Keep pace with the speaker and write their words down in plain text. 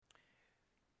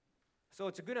So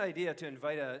it's a good idea to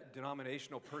invite a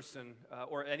denominational person,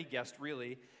 or any guest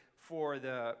really, for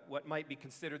what might be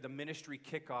considered the ministry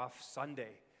kickoff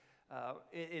Sunday.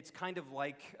 It's kind of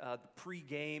like the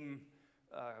pregame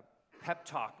pep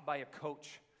talk by a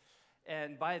coach.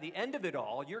 And by the end of it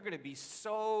all, you're going to be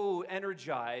so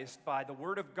energized by the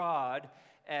Word of God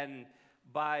and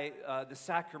by the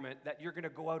sacrament that you're going to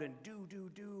go out and do,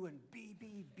 and be.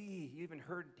 You even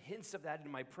heard hints of that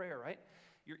in my prayer, right?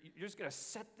 You're just going to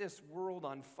set this world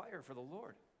on fire for the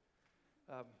Lord.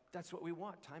 That's what we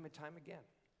want time and time again.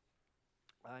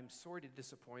 I'm sorry to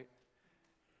disappoint.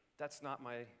 That's not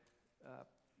my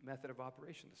method of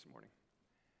operation this morning.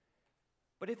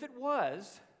 But if it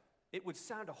was, it would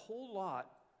sound a whole lot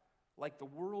like the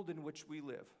world in which we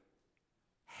live.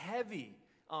 Heavy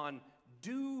on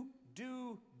do,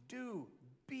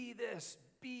 be this,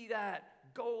 be that,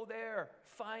 go there,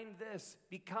 find this,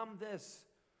 become this.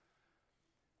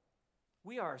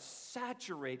 We are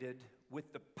saturated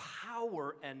with the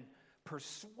power and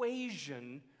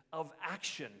persuasion of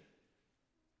action.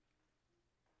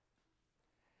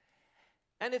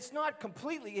 And it's not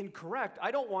completely incorrect. I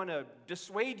don't want to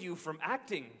dissuade you from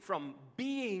acting, from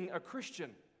being a Christian.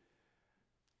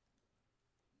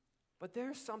 But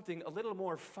there's something a little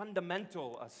more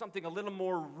fundamental, something a little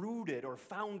more rooted or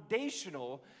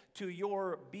foundational to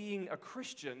your being a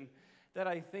Christian that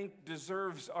I think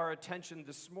deserves our attention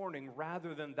this morning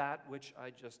rather than that which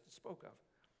I just spoke of.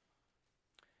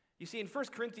 You see, in 1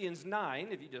 Corinthians 9,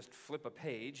 if you just flip a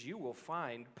page, you will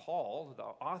find Paul, the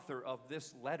author of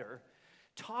this letter,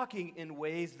 talking in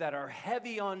ways that are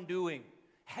heavy on doing.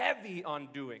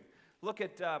 Look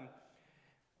at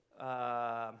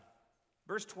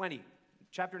verse 20,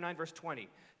 chapter 9, verse 20.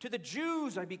 To the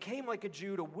Jews I became like a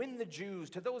Jew to win the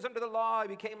Jews. To those under the law I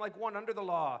became like one under the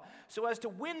law, so as to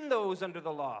win those under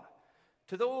the law.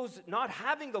 To those not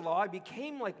having the law I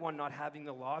became like one not having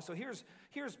the law. So here's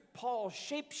Paul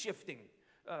shape-shifting,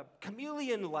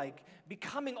 chameleon-like,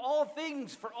 becoming all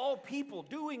things for all people,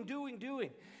 doing.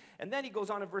 And then he goes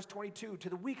on in verse 22, to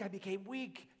the weak I became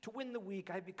weak, to win the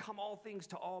weak I become all things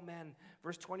to all men.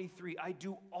 Verse 23, I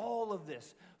do all of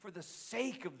this for the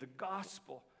sake of the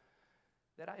gospel,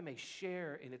 that I may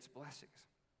share in its blessings.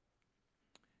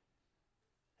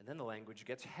 And then the language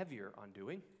gets heavier on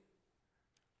doing.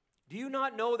 Do you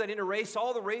not know that in a race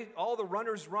all the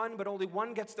runners run, but only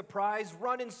one gets the prize?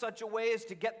 Run in such a way as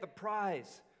to get the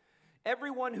prize.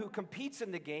 Everyone who competes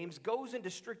in the games goes into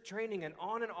strict training, and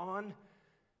on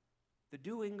the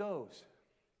doing goes.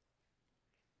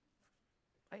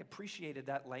 I appreciated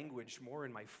that language more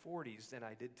in my 40s than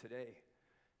I did today.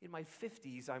 In my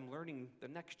 50s, I'm learning the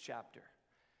next chapter.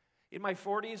 In my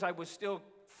 40s, I was still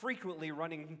frequently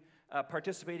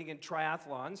participating in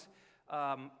triathlons.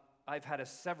 I've had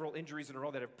several injuries in a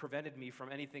row that have prevented me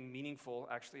from anything meaningful.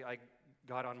 Actually, I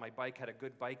got on my bike, had a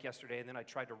good bike yesterday, and then I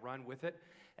tried to run with it.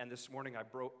 And this morning I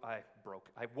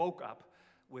woke up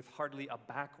with hardly a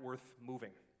back worth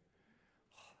moving.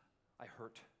 I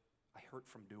hurt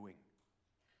from doing.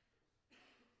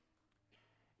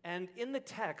 And in the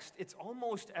text, it's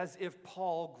almost as if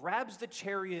Paul grabs the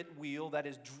chariot wheel that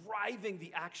is driving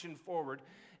the action forward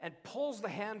and pulls the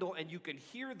handle, and you can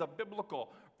hear the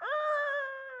biblical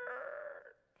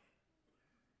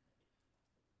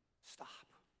stop.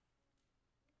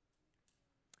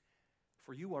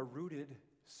 For you are rooted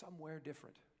somewhere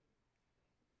different.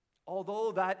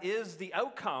 Although that is the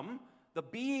outcome, the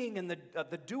being and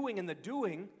the doing and the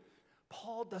doing,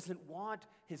 Paul doesn't want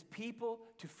his people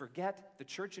to forget the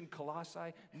church in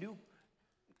Colossae,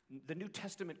 the New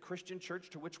Testament Christian church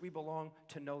to which we belong,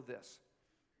 to know this.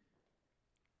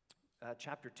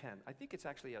 Chapter 10. I think it's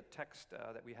actually a text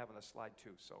that we have on the slide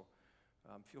too, so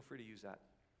feel free to use that.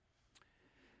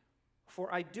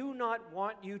 For I do not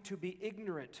want you to be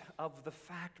ignorant of the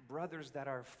fact, brothers, that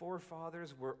our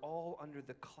forefathers were all under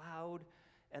the cloud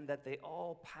and that they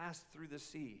all passed through the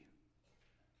sea.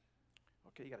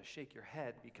 Okay, you got to shake your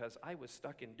head because I was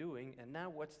stuck in doing, and now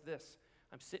what's this?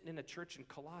 I'm sitting in a church in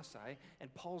Colossae,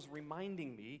 and Paul's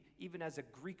reminding me, even as a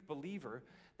Greek believer,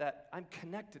 that I'm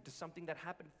connected to something that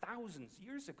happened thousands of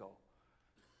years ago,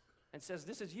 and says,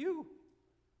 this is you.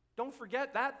 Don't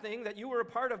forget that thing that you were a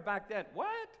part of back then. What?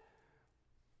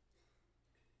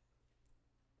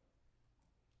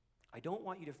 I don't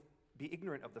want you to be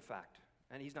ignorant of the fact.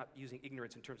 And he's not using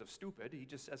ignorance in terms of stupid. He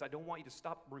just says, I don't want you to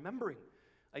stop remembering.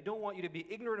 I don't want you to be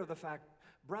ignorant of the fact,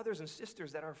 brothers and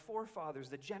sisters, that our forefathers,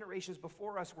 the generations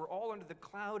before us, were all under the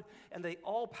cloud and they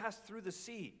all passed through the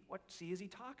sea. What sea is he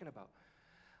talking about?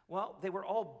 Well, they were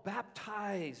all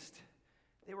baptized.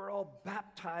 They were all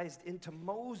baptized into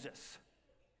Moses.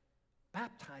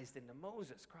 Baptized into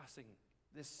Moses crossing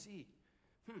this sea.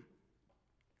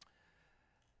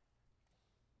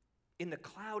 in the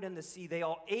cloud and the sea, they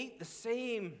all ate the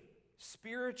same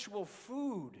spiritual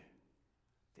food.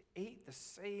 They ate the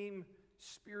same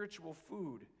spiritual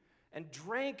food and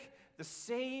drank the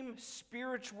same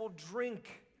spiritual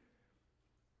drink.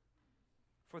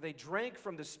 For they drank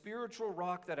from the spiritual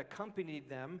rock that accompanied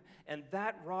them, and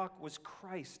that rock was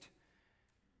Christ.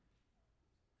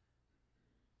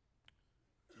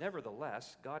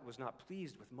 Nevertheless, God was not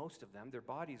pleased with most of them. Their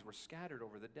bodies were scattered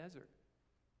over the desert.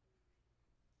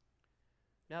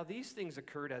 Now, these things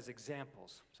occurred as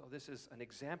examples. So this is an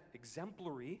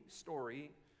exemplary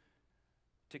story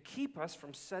to keep us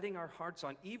from setting our hearts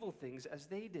on evil things as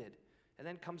they did. And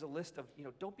then comes a list of,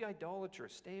 don't be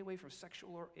idolatrous. Stay away from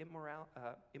sexual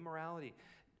immorality.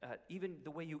 Even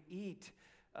the way you eat.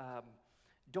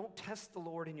 Don't test the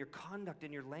Lord in your conduct,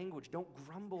 in your language. Don't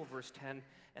grumble, verse 10.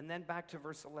 And then back to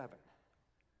verse 11.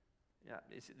 Yeah,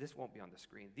 this won't be on the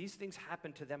screen. These things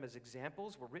happened to them as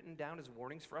examples, were written down as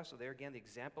warnings for us. So there again, the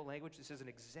example language. This is an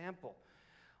example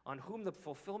on whom the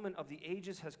fulfillment of the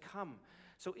ages has come.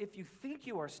 So if you think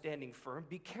you are standing firm,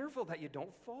 be careful that you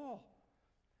don't fall.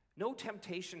 No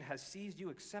temptation has seized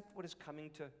you except what is coming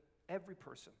to every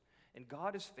person. And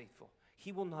God is faithful.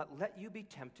 He will not let you be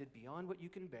tempted beyond what you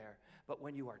can bear. But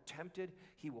when you are tempted,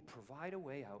 He will provide a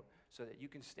way out so that you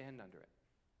can stand under it.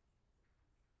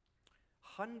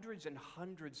 Hundreds and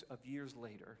hundreds of years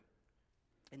later,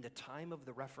 in the time of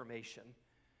the Reformation,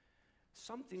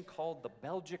 something called the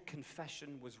Belgic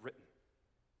Confession was written.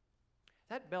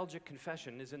 That Belgic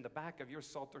Confession is in the back of your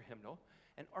Psalter hymnal,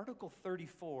 and Article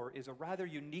 34 is a rather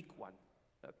unique one,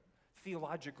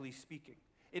 theologically speaking.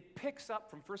 It picks up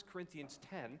from 1 Corinthians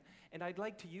 10, and I'd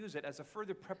like to use it as a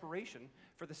further preparation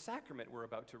for the sacrament we're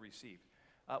about to receive.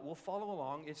 We'll follow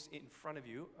along. It's in front of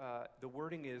you. The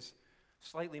wording is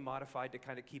slightly modified to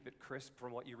kind of keep it crisp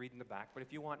from what you read in the back, but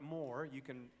if you want more, you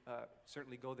can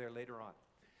certainly go there later on.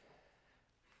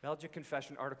 Belgic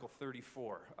Confession, Article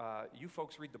 34. You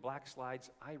folks read the black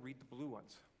slides, I read the blue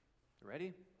ones. You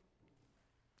ready?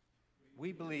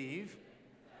 We believe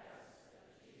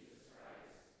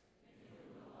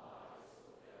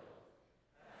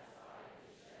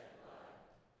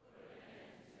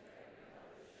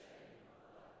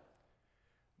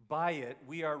by it,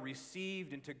 we are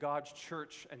received into God's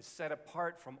church and set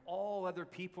apart from all other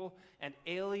people and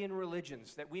alien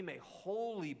religions, that we may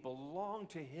wholly belong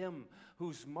to Him,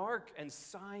 whose mark and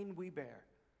sign we bear.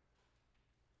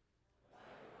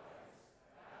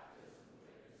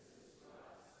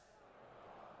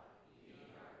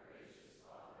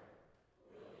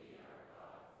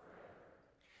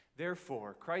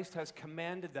 Therefore, Christ has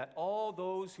commanded that all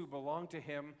those who belong to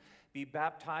Him be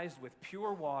baptized with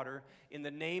pure water in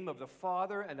the name of the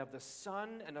Father and of the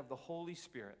Son and of the Holy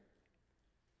Spirit.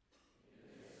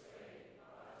 In this way,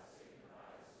 God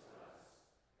signifies to us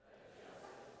that just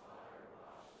as water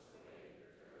washes away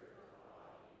the dirt of the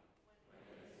body when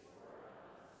it is poured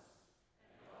on us,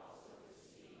 and also the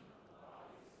seeing of the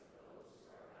bodies of those who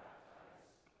are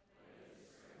baptized when it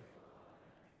is sprinkled on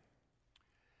them.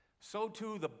 So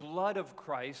too the blood of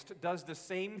Christ does the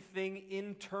same thing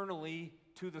internally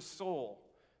to the soul.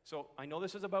 So I know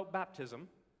this is about baptism,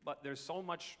 but there's so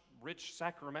much rich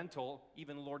sacramental,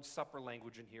 even Lord's Supper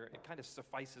language in here. It kind of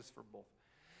suffices for both.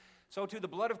 So too the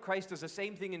blood of Christ does the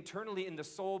same thing internally in the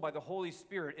soul by the Holy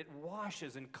Spirit. It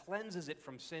washes and cleanses it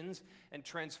from sins and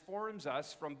transforms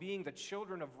us from being the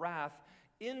children of wrath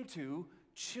into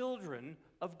children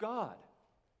of God.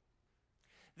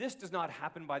 This does not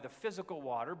happen by the physical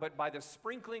water, but by the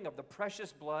sprinkling of the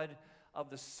precious blood of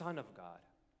the Son of God.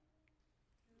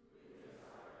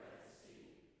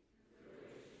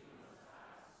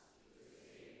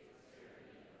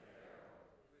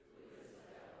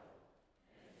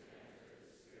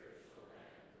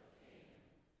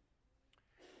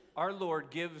 Our Lord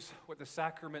gives what the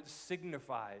sacrament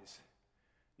signifies,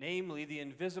 namely the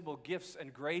invisible gifts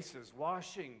and graces,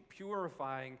 washing,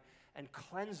 purifying, and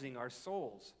cleansing our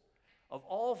souls of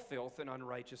all filth and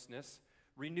unrighteousness,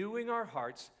 renewing our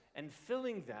hearts and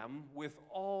filling them with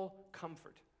all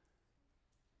comfort.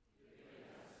 Giving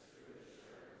us true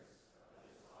assurance of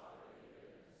His fatherly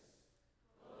goodness,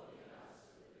 clothing us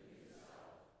with the new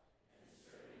self, and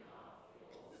stripping off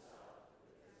the old self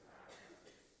with its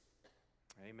practices.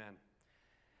 Amen.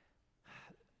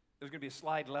 There's going to be a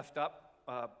slide left up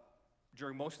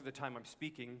during most of the time I'm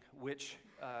speaking, which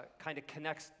kind of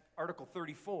connects Article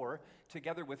 34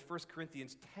 together with 1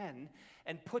 Corinthians 10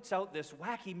 and puts out this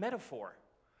wacky metaphor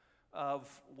of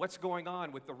what's going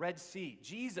on with the Red Sea.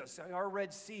 Jesus, our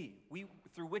Red Sea,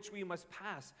 through which we must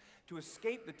pass to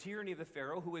escape the tyranny of the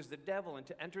Pharaoh, who is the devil, and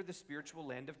to enter the spiritual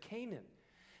land of Canaan.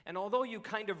 And although you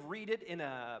kind of read it in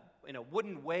a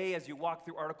wooden way as you walk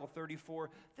through Article 34,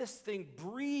 this thing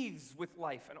breathes with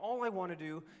life. And all I want to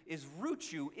do is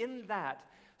root you in that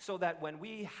so that when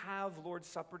we have Lord's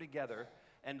Supper together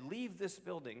and leave this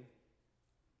building,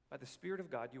 by the Spirit of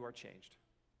God, you are changed.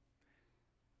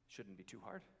 Shouldn't be too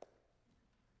hard.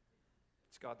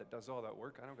 It's God that does all that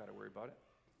work. I don't got to worry about it.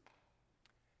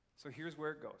 So here's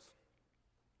where it goes.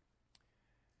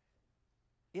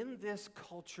 In this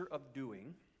culture of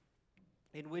doing,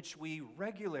 in which we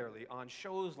regularly, on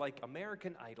shows like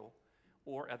American Idol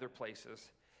or other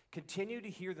places, continue to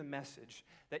hear the message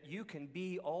that you can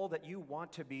be all that you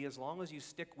want to be as long as you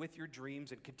stick with your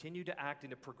dreams and continue to act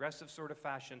in a progressive sort of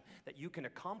fashion, that you can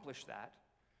accomplish that.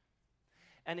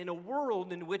 And in a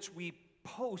world in which we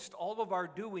post all of our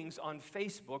doings on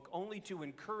Facebook only to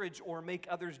encourage or make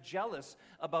others jealous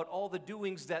about all the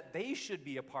doings that they should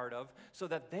be a part of so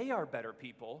that they are better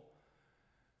people,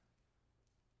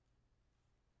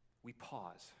 we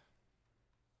pause.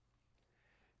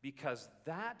 Because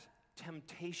that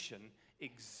temptation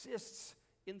exists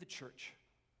in the church.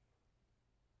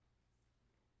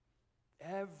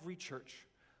 Every church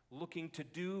looking to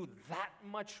do that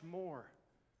much more,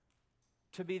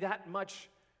 to be that much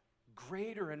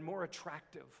greater and more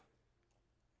attractive,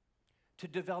 to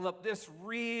develop this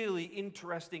really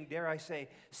interesting, dare I say,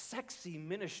 sexy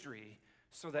ministry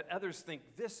so that others think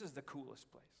this is the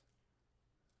coolest place.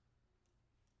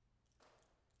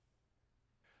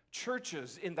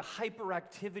 Churches in the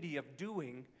hyperactivity of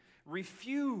doing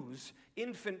refuse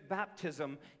infant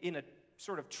baptism in a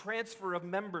sort of transfer of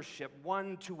membership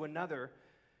one to another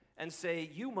and say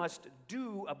you must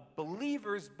do a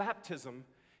believer's baptism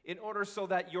in order so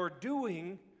that your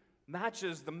doing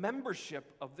matches the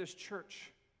membership of this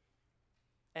church.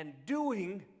 And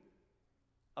doing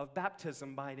of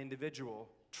baptism by an individual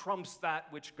trumps that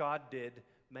which God did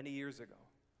many years ago.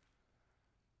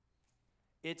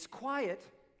 It's quiet.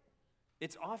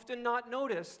 It's often not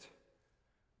noticed,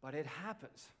 but it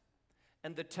happens.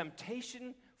 And the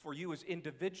temptation for you as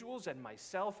individuals and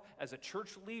myself as a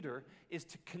church leader is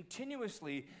to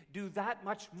continuously do that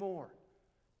much more.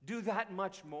 Do that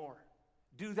much more.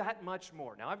 Do that much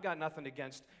more. Now, I've got nothing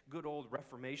against good old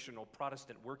reformational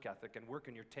Protestant work ethic and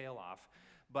working your tail off,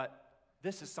 but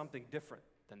this is something different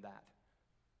than that.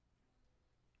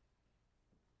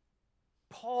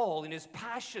 Paul, in his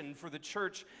passion for the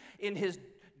church, in his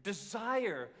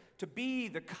desire to be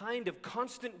the kind of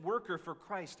constant worker for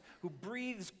Christ who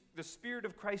breathes the Spirit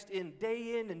of Christ in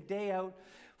and day out,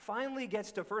 finally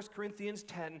gets to 1 Corinthians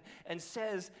 10 and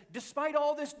says, despite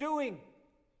all this doing,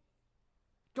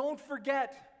 don't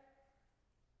forget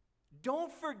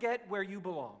where you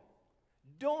belong.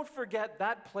 Don't forget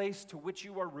that place to which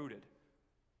you are rooted.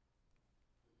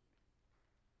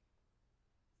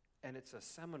 And it's a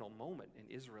seminal moment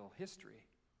in Israel history.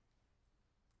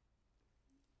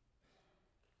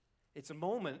 It's a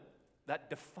moment that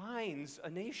defines a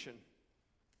nation.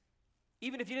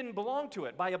 Even if you didn't belong to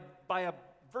it, by a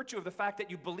virtue of the fact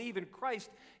that you believe in Christ,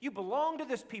 you belong to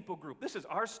this people group. This is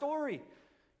our story.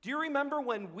 Do you remember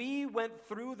when we went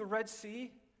through the Red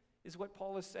Sea, is what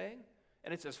Paul is saying?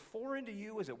 And it's as foreign to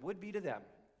you as it would be to them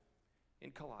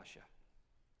in Colossia.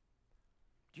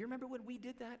 Do you remember when we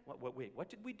did that? What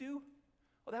did we do?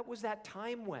 Well, that was that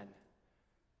time when.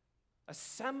 A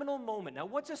seminal moment. Now,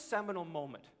 what's a seminal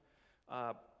moment?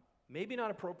 Maybe not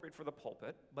appropriate for the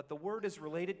pulpit, but the word is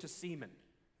related to semen.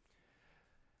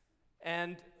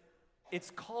 And it's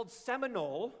called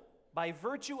seminal by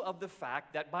virtue of the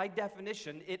fact that, by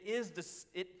definition, it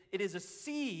is a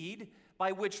seed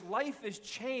by which life is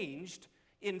changed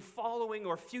in following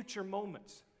or future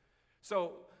moments.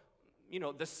 So,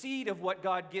 the seed of what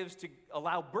God gives to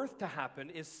allow birth to happen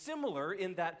is similar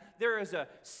in that there is a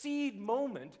seed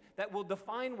moment that will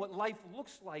define what life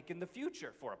looks like in the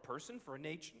future for a person, for a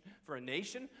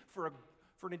nation, for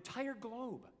an entire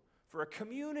globe, for a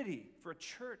community, for a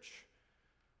church.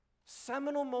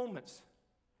 Seminal moments.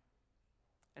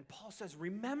 And Paul says,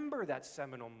 remember that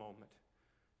seminal moment,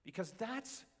 because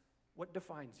that's what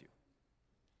defines you.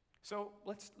 So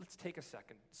let's take a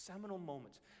second. Seminal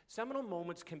moments. Seminal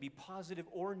moments can be positive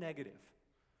or negative.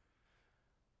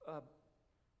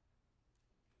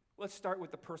 Let's start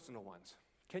with the personal ones.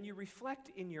 Can you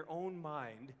reflect in your own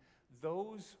mind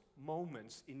those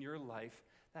moments in your life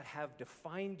that have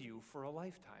defined you for a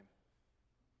lifetime?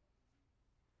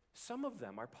 Some of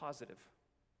them are positive.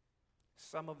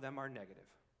 Some of them are negative.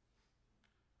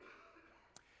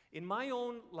 In my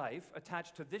own life,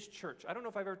 attached to this church, I don't know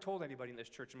if I've ever told anybody in this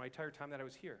church in my entire time that I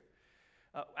was here.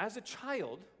 As a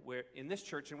child, in this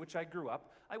church in which I grew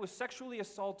up, I was sexually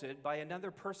assaulted by another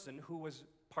person who was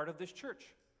part of this church.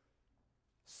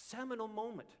 Seminal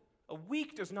moment. A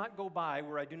week does not go by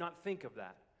where I do not think of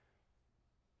that.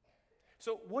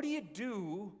 So what do you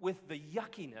do with the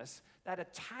yuckiness that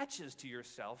attaches to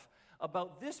yourself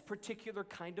about this particular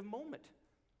kind of moment?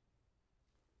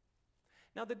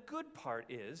 Now, the good part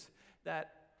is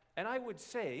that, and I would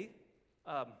say,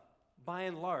 by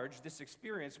and large, this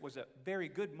experience was a very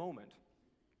good moment.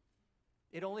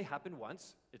 It only happened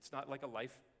once. It's not like a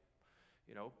life,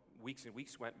 weeks and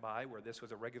weeks went by where this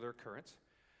was a regular occurrence.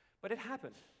 But it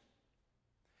happened.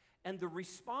 And the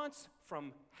response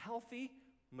from healthy,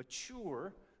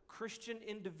 mature Christian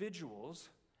individuals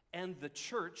and the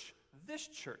church, this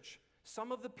church,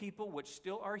 some of the people which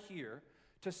still are here,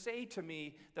 to say to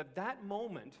me that that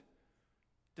moment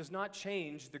does not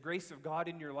change the grace of God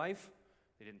in your life,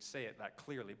 they didn't say it that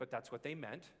clearly, but that's what they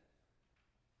meant,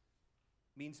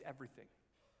 means everything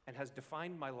and has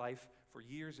defined my life for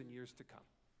years and years to come.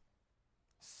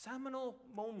 Seminal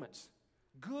moments,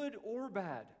 good or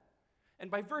bad. And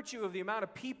by virtue of the amount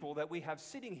of people that we have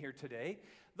sitting here today,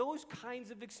 those kinds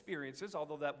of experiences,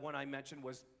 although that one I mentioned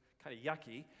was kind of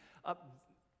yucky,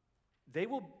 they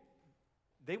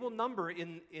will number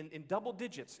in double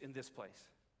digits in this place.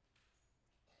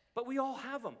 But we all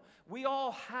have them. We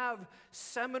all have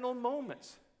seminal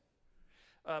moments.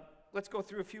 Let's go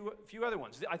through a few other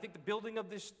ones. I think the building of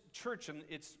this church and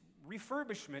its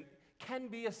refurbishment can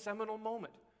be a seminal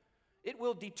moment. It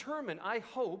will determine, I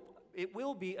hope, it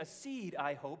will be a seed,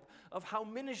 I hope, of how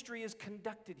ministry is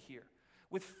conducted here,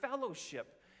 with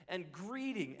fellowship and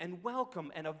greeting and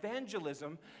welcome and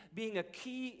evangelism being a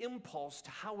key impulse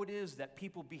to how it is that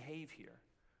people behave here.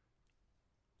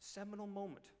 Seminal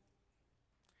moment.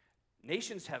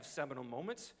 Nations have seminal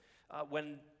moments.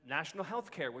 When national health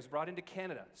care was brought into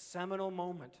Canada, seminal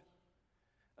moment.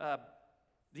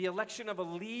 The election of a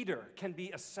leader can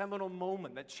be a seminal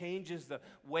moment that changes the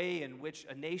way in which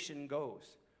a nation goes.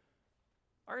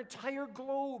 Our entire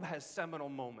globe has seminal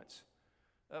moments.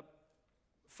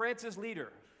 France's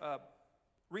leader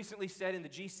recently said in the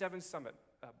G7 summit,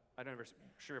 I'm not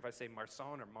sure if I say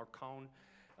Marson or Marcon,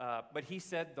 but he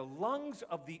said, the lungs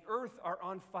of the earth are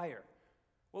on fire.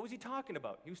 What was he talking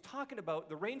about? He was talking about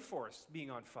the rainforest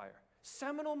being on fire.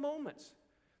 Seminal moments.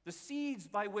 The seeds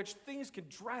by which things can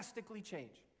drastically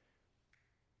change.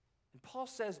 And Paul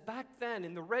says, back then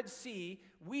in the Red Sea,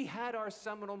 we had our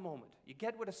seminal moment. You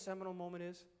get what a seminal moment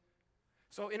is?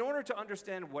 So in order to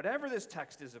understand whatever this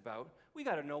text is about, we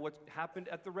got to know what happened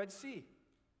at the Red Sea.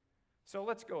 So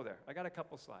let's go there. I got a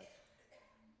couple slides.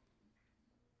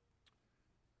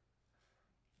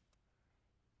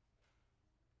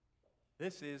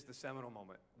 This is the seminal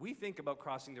moment. We think about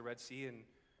crossing the Red Sea, and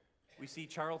we see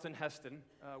Charlton Heston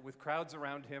with crowds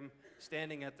around him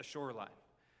standing at the shoreline.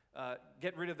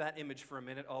 Get rid of that image for a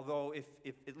minute, although if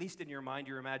at least in your mind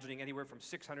you're imagining anywhere from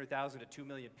 600,000 to 2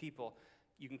 million people,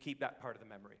 you can keep that part of the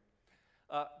memory.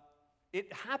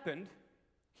 It happened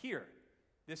here.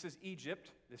 This is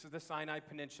Egypt. This is the Sinai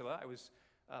Peninsula. I was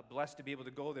blessed to be able to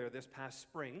go there this past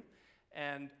spring.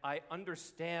 And I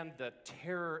understand the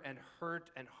terror and hurt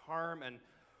and harm and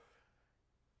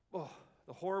the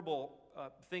horrible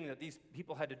thing that these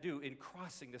people had to do in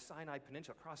crossing the Sinai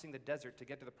Peninsula, crossing the desert to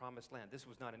get to the Promised Land. This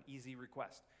was not an easy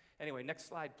request. Anyway, next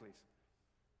slide, please.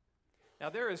 Now,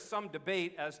 there is some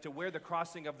debate as to where the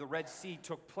crossing of the Red Sea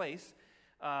took place.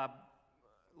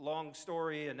 Long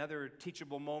story, another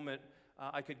teachable moment.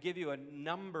 I could give you a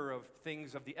number of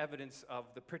things of the evidence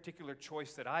of the particular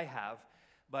choice that I have.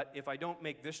 But if I don't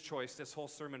make this choice, this whole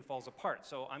sermon falls apart.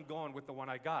 So I'm going with the one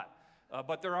I got.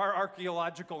 But there are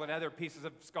archaeological and other pieces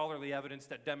of scholarly evidence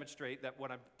that demonstrate that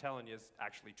what I'm telling you is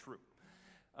actually true.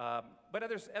 But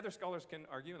other scholars can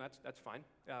argue, and that's fine.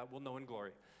 We'll know in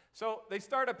glory. So they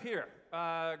start up here,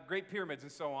 Great Pyramids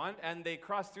and so on, and they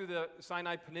cross through the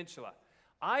Sinai Peninsula.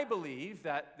 I believe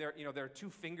that there are two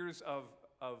fingers of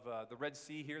the Red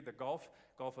Sea here, the Gulf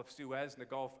of Suez and the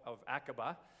Gulf of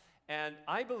Aqaba. And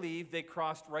I believe they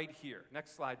crossed right here.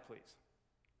 Next slide, please.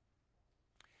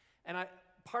 And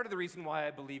part of the reason why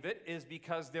I believe it is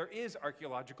because there is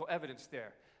archaeological evidence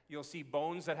there. You'll see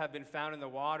bones that have been found in the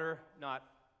water,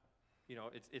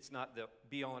 it's not the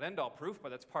be-all and end-all proof, but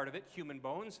that's part of it, human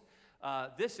bones.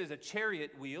 This is a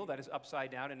chariot wheel that is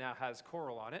upside down and now has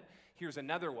coral on it. Here's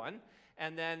another one.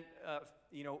 And then,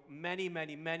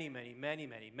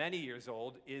 many years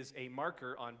old is a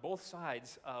marker on both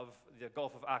sides of the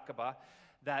Gulf of Aqaba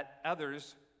that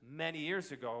others, many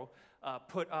years ago,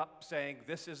 put up saying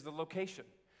this is the location.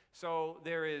 So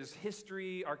there is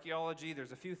history, archaeology,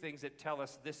 there's a few things that tell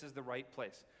us this is the right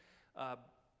place.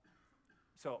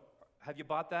 So have you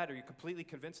bought that? Are you completely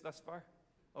convinced thus far?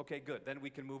 Okay, good. Then we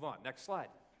can move on. Next slide.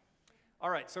 All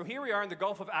right, so here we are in the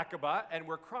Gulf of Aqaba, and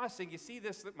we're crossing. You see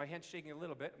this, my hand's shaking a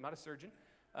little bit. I'm not a surgeon.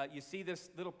 You see this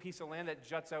little piece of land that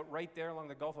juts out right there along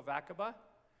the Gulf of Aqaba?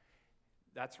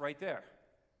 That's right there.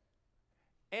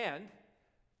 And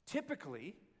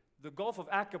typically, the Gulf of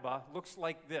Aqaba looks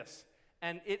like this,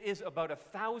 and it is about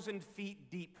 1,000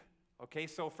 feet deep. Okay,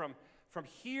 so from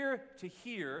here to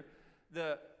here,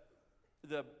 the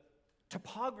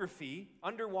topography,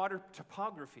 underwater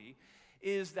topography,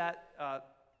 is that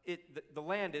the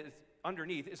land is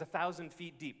underneath is 1,000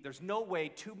 feet deep. There's no way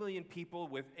 2 million people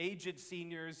with aged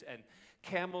seniors and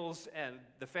camels and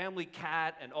the family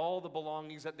cat and all the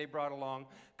belongings that they brought along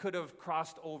could have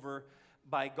crossed over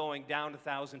by going down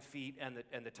 1,000 feet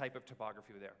and the type of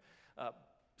topography there.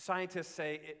 Scientists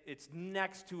say it's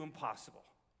next to impossible.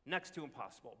 Next to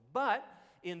impossible. But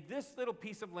in this little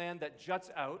piece of land that juts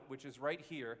out, which is right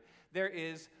here, there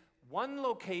is one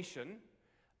location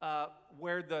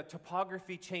where the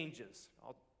topography changes.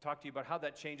 I'll talk to you about how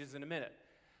that changes in a minute.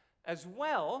 As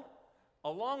well,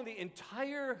 along the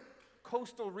entire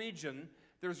coastal region,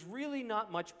 there's really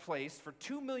not much place for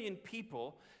 2 million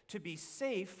people to be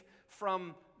safe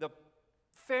from the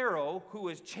Pharaoh who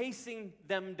is chasing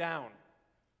them down.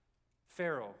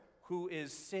 Pharaoh, who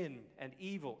is sin and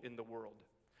evil in the world.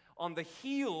 On the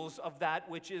heels of that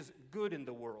which is good in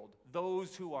the world,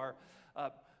 those who are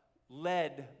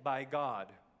led by God.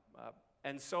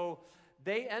 And so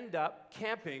they end up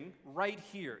camping right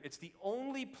here. It's the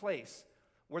only place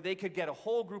where they could get a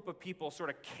whole group of people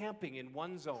sort of camping in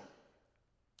one zone.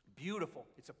 Beautiful.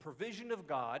 It's a provision of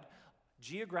God,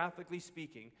 geographically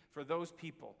speaking, for those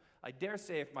people. I dare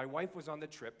say if my wife was on the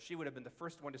trip, she would have been the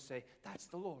first one to say, "That's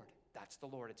the Lord. That's the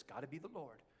Lord. It's got to be the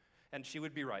Lord." And she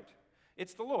would be right.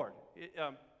 It's the Lord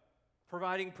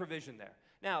providing provision there.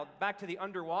 Now, back to the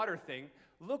underwater thing.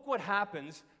 Look what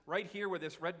happens right here where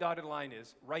this red dotted line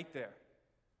is, right there.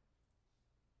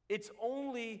 It's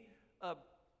only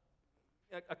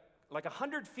like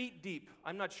 100 feet deep.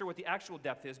 I'm not sure what the actual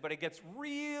depth is, but it gets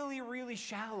really, really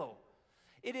shallow.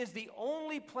 It is the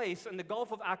only place in the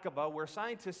Gulf of Aqaba where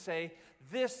scientists say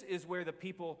this is where the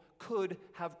people could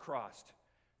have crossed.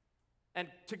 And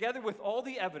together with all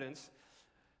the evidence,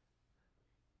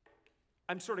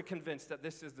 I'm sort of convinced that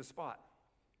this is the spot.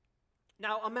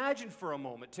 Now, imagine for a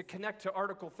moment to connect to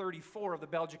Article 34 of the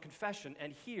Belgic Confession,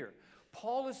 and here,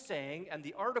 Paul is saying, and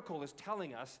the article is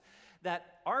telling us,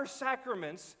 that our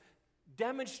sacraments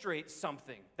demonstrate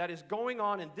something that is going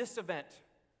on in this event.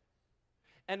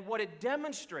 And what it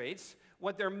demonstrates,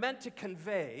 what they're meant to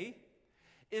convey,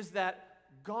 is that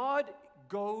God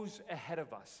goes ahead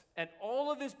of us. And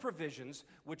all of his provisions,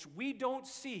 which we don't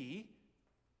see,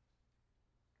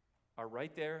 are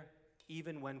right there,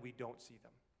 even when we don't see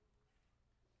them.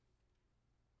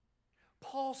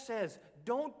 Paul says,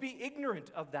 don't be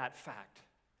ignorant of that fact.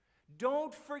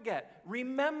 Don't forget.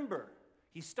 Remember.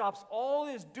 He stops all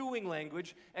his doing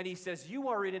language and he says, you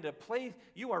are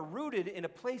rooted in a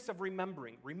place of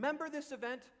remembering. Remember this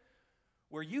event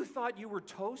where you thought you were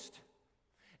toast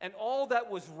and all that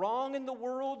was wrong in the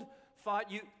world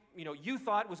you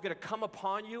thought was going to come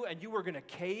upon you and you were going to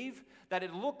cave, that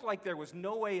it looked like there was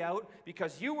no way out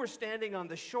because you were standing on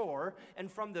the shore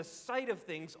and from the sight of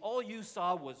things, all you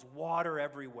saw was water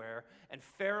everywhere and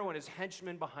Pharaoh and his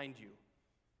henchmen behind you.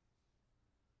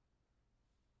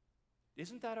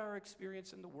 Isn't that our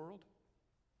experience in the world?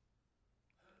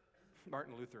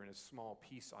 Martin Luther, in his small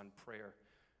piece on prayer,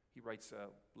 he writes a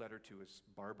letter to his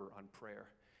barber on prayer.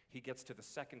 He gets to the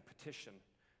second petition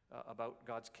about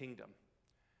God's kingdom.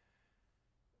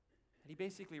 And he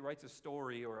basically writes a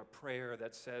story or a prayer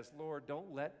that says, Lord,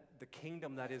 don't let the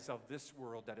kingdom that is of this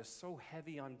world, that is so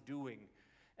heavy on doing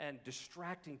and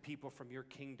distracting people from your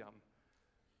kingdom,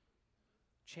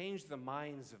 change the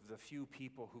minds of the few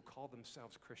people who call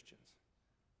themselves Christians.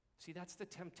 See, that's the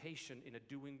temptation in a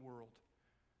doing world.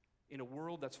 In a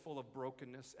world that's full of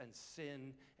brokenness and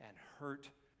sin and hurt.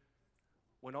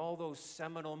 When all those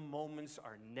seminal moments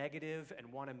are negative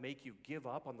and want to make you give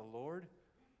up on the Lord.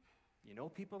 You know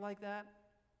people like that?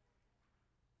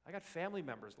 I got family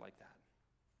members like that.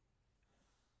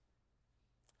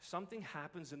 Something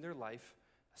happens in their life,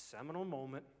 a seminal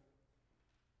moment,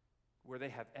 where they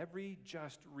have every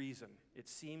just reason, it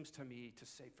seems to me, to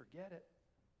say, forget it.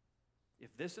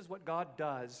 If this is what God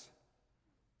does,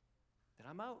 then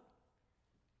I'm out.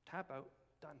 Tap out,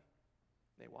 done.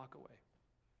 They walk away.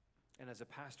 And as a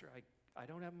pastor, I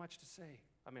don't have much to say.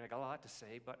 I mean, I got a lot to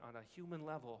say, but on a human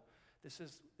level, this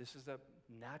is a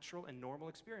natural and normal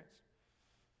experience.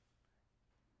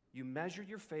 You measure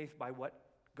your faith by what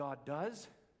God does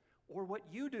or what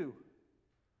you do.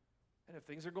 And if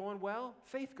things are going well,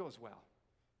 faith goes well.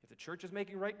 If the church is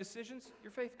making right decisions,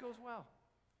 your faith goes well.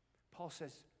 Paul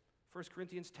says, 1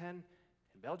 Corinthians 10,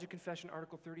 in Belgic Confession,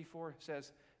 Article 34,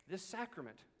 says, this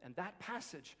sacrament and that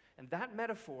passage and that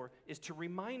metaphor is to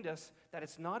remind us that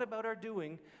it's not about our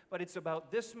doing, but it's about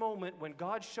this moment when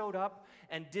God showed up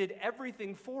and did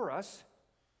everything for us,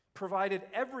 provided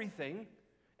everything,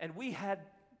 and we had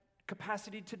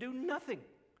capacity to do nothing.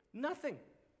 Nothing.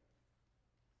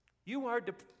 You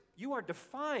are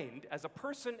defined as a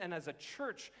person and as a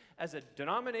church, as a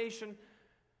denomination,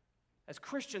 as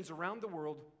Christians around the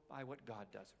world by what God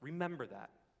does. Remember that.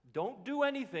 Don't do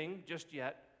anything just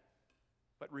yet,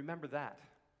 but remember that.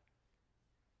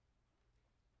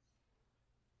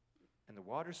 And the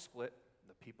waters split,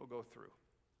 the people go through.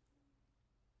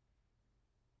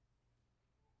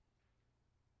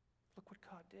 Look what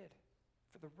God did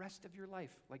for the rest of your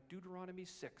life, like Deuteronomy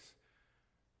 6.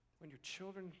 When your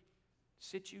children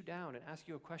sit you down and ask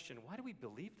you a question, why do we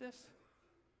believe this?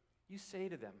 You say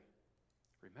to them,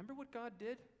 remember what God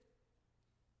did?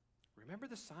 Remember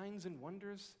the signs and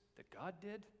wonders that God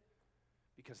did?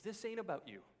 Because this ain't about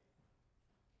you.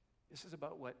 This is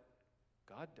about what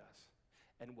God does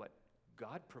and what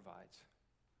God provides.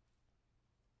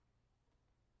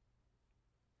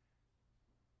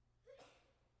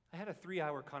 I had a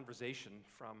 3-hour conversation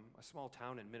from a small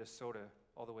town in Minnesota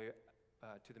all the way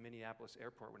to the Minneapolis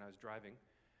airport when I was driving,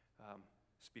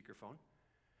 speakerphone,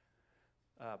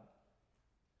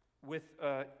 with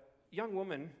a young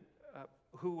woman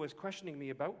who was questioning me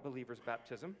about believers'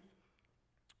 baptism,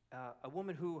 a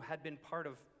woman who had been part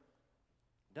of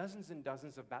dozens and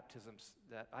dozens of baptisms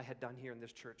that I had done here in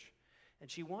this church,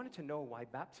 and she wanted to know why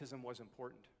baptism was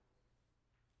important.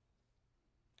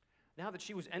 Now that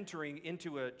she was entering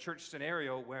into a church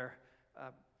scenario where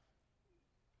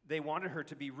they wanted her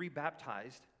to be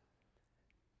rebaptized,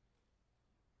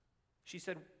 she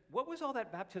said, what was all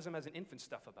that baptism as an infant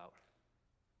stuff about?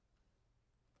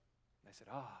 And I said,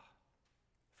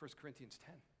 1 Corinthians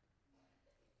 10.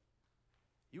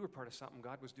 You were part of something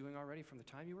God was doing already from the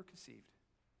time you were conceived.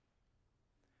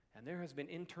 And there has been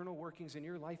internal workings in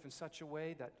your life in such a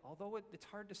way that although it's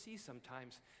hard to see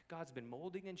sometimes, God's been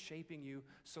molding and shaping you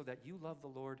so that you love the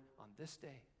Lord on this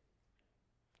day.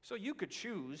 So you could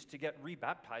choose to get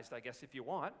rebaptized, I guess, if you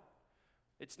want.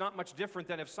 It's not much different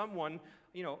than if someone,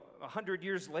 100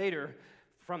 years later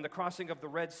from the crossing of the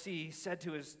Red Sea said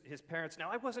to his parents, now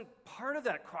I wasn't part of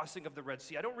that crossing of the Red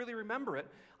Sea. I don't really remember it.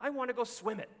 I want to go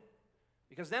swim it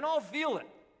because then I'll feel it.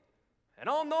 And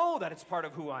I'll know that it's part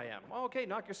of who I am. Well, okay,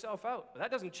 knock yourself out. But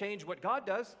that doesn't change what God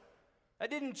does.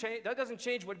 That doesn't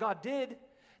change what God did.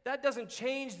 That doesn't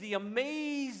change the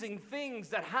amazing things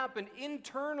that happen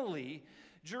internally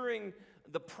during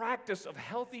the practice of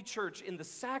healthy church in the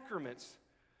sacraments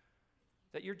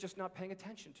that you're just not paying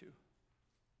attention to.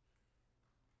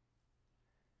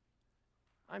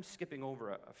 I'm skipping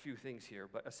over a few things here,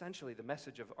 but essentially the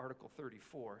message of Article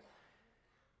 34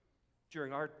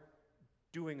 during our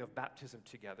doing of baptism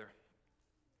together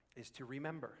is to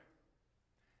remember.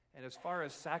 And as far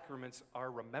as sacraments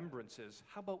are remembrances,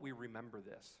 how about we remember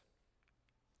this?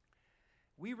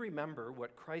 We remember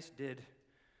what Christ did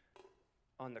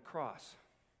on the cross.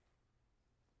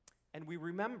 And we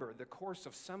remember the course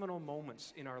of seminal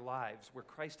moments in our lives where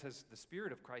the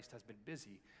Spirit of Christ has been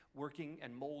busy working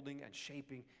and molding and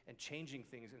shaping and changing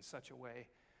things in such a way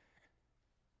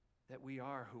that we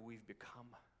are who we've become.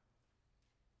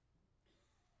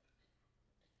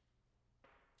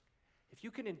 If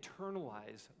you can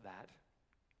internalize that,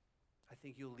 I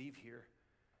think you'll leave here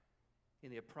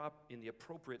in the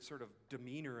appropriate sort of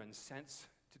demeanor and sense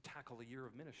to tackle a year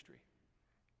of ministry.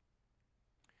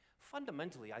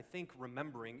 Fundamentally, I think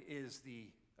remembering is the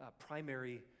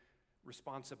primary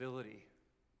responsibility,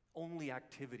 only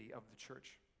activity of the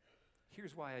church.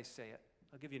 Here's why I say it.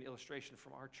 I'll give you an illustration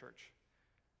from our church.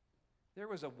 There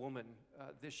was a woman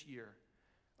this year,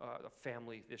 a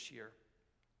family this year,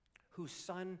 whose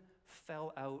son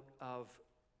fell out of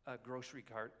a grocery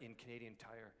cart in Canadian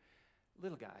Tire.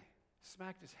 Little guy,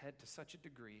 smacked his head to such a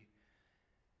degree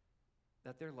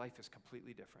that their life is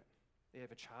completely different. They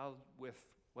have a child with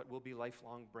what will be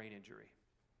lifelong brain injury.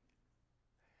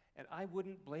 And I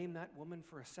wouldn't blame that woman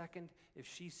for a second if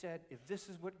she said, if this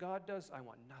is what God does, I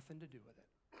want nothing to do with it.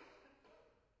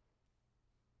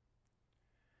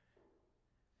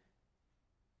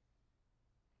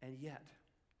 And yet,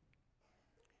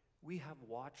 we have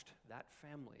watched that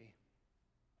family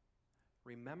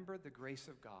remember the grace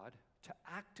of God, to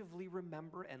actively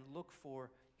remember and look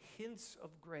for hints of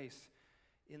grace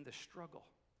in the struggle.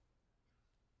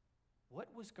 What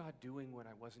was God doing when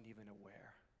I wasn't even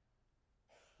aware?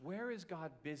 Where is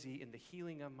God busy in the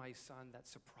healing of my son that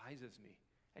surprises me?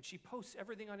 And she posts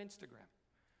everything on Instagram.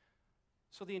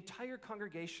 So the entire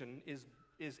congregation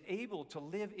is able to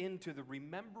live into the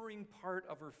remembering part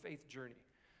of her faith journey.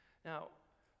 Now,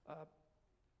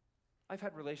 I've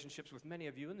had relationships with many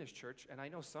of you in this church, and I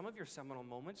know some of your seminal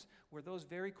moments where those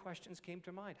very questions came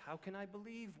to mind. How can I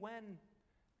believe? When?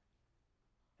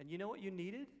 And you know what you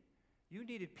needed? You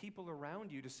needed people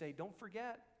around you to say, don't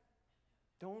forget.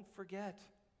 Don't forget.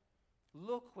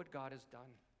 Look what God has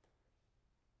done.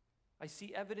 I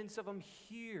see evidence of him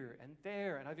here and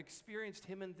there, and I've experienced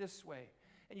him in this way.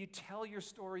 And you tell your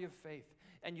story of faith,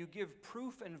 and you give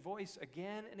proof and voice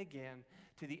again and again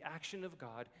to the action of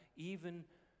God, even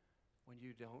when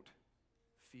you don't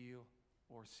feel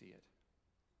or see it.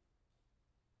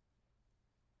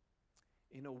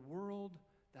 In a world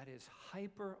that is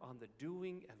hyper on the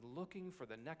doing and looking for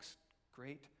the next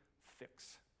great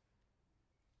fix,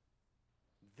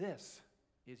 this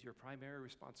is your primary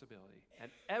responsibility.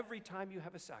 And every time you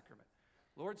have a sacrament,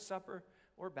 Lord's Supper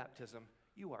or baptism,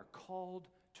 you are called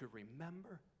to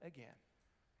remember again.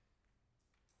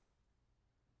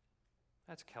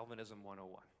 That's Calvinism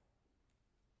 101.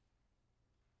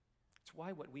 It's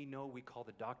why what we know we call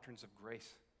the doctrines of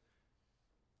grace.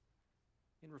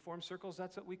 In Reformed circles,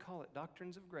 that's what we call it,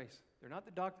 doctrines of grace. They're not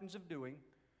the doctrines of doing.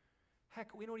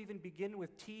 Heck, we don't even begin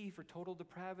with T for total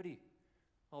depravity.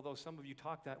 Although some of you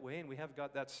talk that way, and we have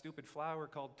got that stupid flower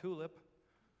called tulip.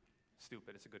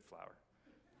 Stupid, it's a good flower.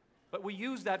 But we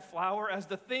use that flower as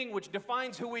the thing which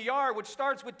defines who we are, which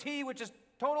starts with T, which is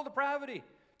total depravity.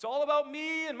 It's all about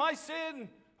me and my sin.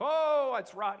 Oh,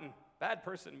 it's rotten. Bad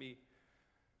person, me.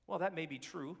 Well, that may be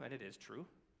true, and it is true.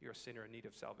 You're a sinner in need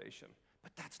of salvation.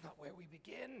 But that's not where we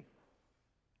begin.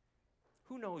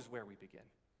 Who knows where we begin?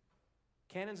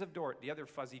 Canons of Dort, the other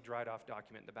fuzzy, dried-off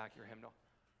document in the back of your hymnal.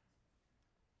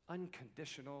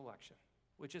 Unconditional election,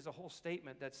 which is a whole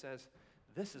statement that says,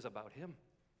 this is about him.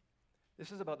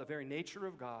 This is about the very nature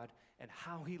of God and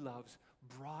how he loves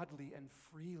broadly and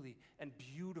freely and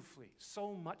beautifully,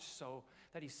 so much so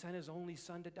that he sent his only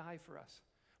son to die for us.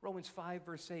 Romans 5,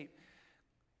 verse 8,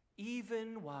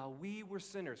 even while we were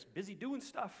sinners, busy doing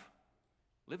stuff,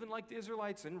 living like the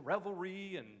Israelites in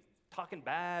revelry and talking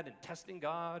bad and testing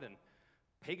God and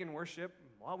pagan worship,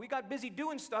 while we got busy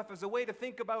doing stuff as a way to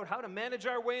think about how to manage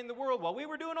our way in the world, while we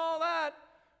were doing all that,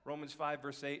 Romans 5,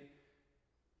 verse 8,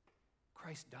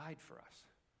 Christ died for us.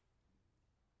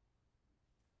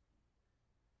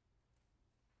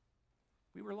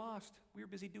 We were lost. We were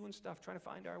busy doing stuff, trying to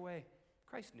find our way.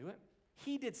 Christ knew it.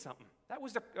 He did something. That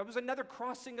was another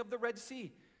crossing of the Red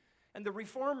Sea. And the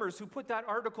reformers who put that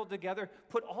article together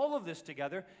put all of this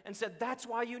together and said, that's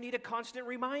why you need a constant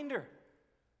reminder.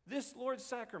 This Lord's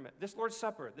Sacrament, this Lord's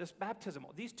Supper, this baptism,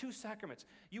 these two sacraments,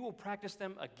 you will practice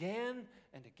them again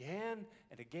and again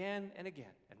and again and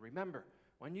again. And remember,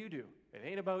 when you do, it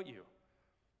ain't about you.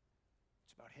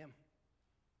 It's about him.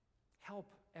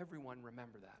 Help everyone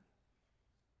remember that.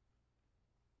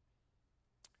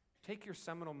 Take your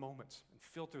seminal moments and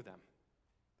filter them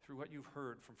through what you've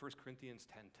heard from 1 Corinthians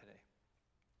 10 today.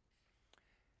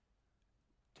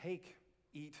 Take,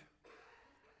 eat,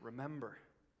 remember,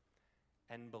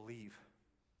 and believe.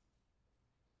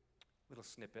 Little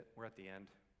snippet, we're at the end.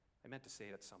 I meant to say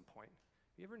it at some point.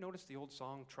 Have you ever noticed the old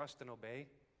song, Trust and Obey?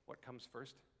 What comes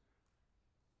first?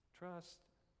 Trust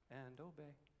and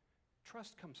obey.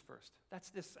 Trust comes first. That's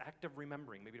this act of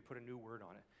remembering, maybe to put a new word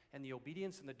on it. And the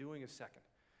obedience and the doing is second.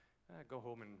 Go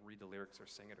home and read the lyrics or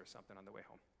sing it or something on the way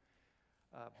home.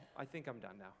 I think I'm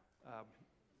done now.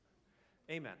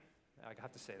 Amen. I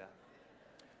have to say that.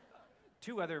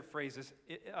 Two other phrases.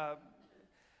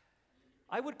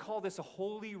 I would call this a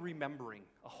holy remembering,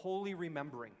 a holy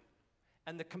remembering.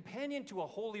 And the companion to a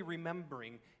holy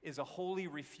remembering is a holy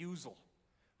refusal.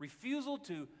 Refusal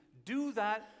to do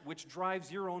that which drives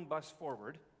your own bus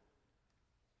forward,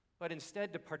 but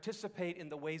instead to participate in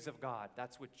the ways of God.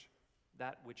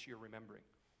 That which you're remembering.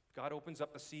 God opens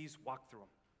up the seas, walk through them.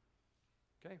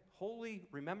 Okay? Holy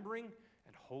remembering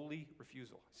and holy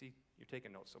refusal. See, you're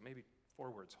taking notes, so maybe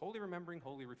 4 words. Holy remembering,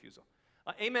 holy refusal.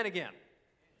 Amen again.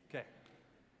 Okay.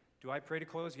 Do I pray to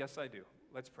close? Yes, I do.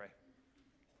 Let's pray.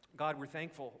 God, we're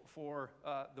thankful for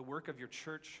the work of your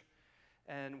church,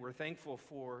 and we're thankful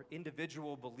for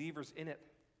individual believers in it.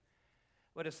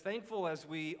 But as thankful as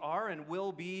we are and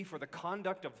will be for the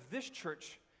conduct of this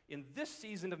church in this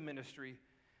season of ministry,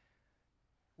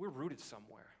 we're rooted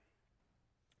somewhere.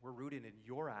 We're rooted in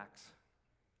your acts.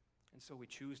 And so we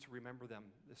choose to remember them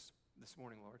this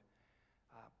morning, Lord.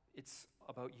 It's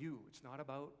about you. It's not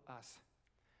about us.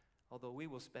 Although we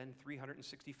will spend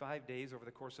 365 days over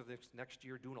the course of this next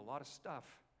year doing a lot of stuff,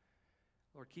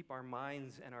 Lord, keep our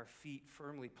minds and our feet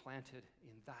firmly planted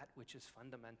in that which is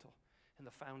fundamental, in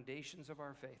the foundations of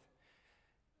our faith,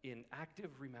 in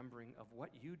active remembering of what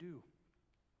you do.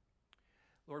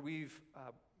 Lord, we've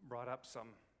brought up some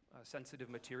sensitive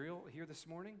material here this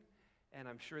morning, and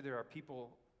I'm sure there are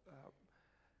people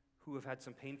who have had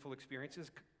some painful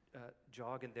experiences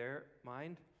jog in their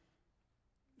mind.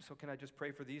 So can I just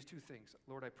pray for these two things?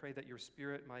 Lord, I pray that your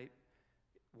Spirit might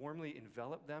warmly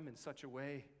envelop them in such a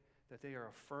way that they are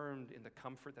affirmed in the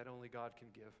comfort that only God can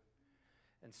give.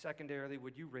 And secondarily,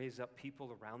 would you raise up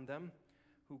people around them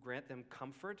who grant them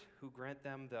comfort, who grant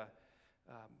them the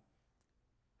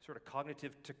sort of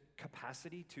cognitive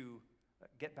capacity to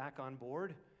get back on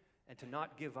board and to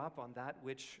not give up on that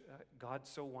which God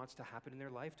so wants to happen in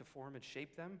their life, to form and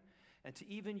shape them, and to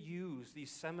even use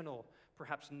these seminal,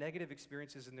 perhaps negative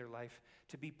experiences in their life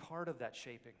to be part of that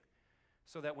shaping,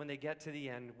 so that when they get to the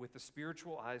end with the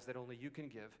spiritual eyes that only you can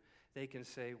give, they can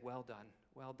say, well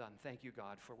done, thank you,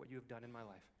 God, for what you have done in my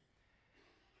life.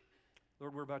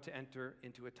 Lord, we're about to enter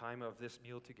into a time of this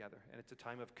meal together, and it's a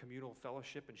time of communal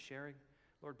fellowship and sharing.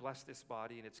 Lord, bless this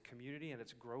body and its community and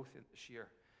its growth this year.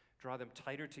 Draw them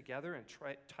tighter together and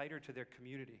tighter to their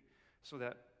community so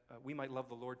that we might love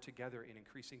the Lord together in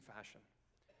increasing fashion.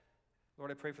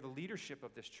 Lord, I pray for the leadership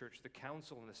of this church, the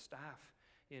council and the staff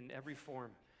in every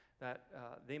form, that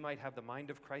they might have the mind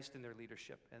of Christ in their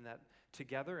leadership, and that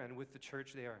together and with the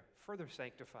church they are further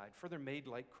sanctified, further made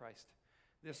like Christ.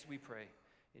 This we pray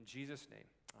in Jesus' name.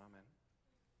 Amen.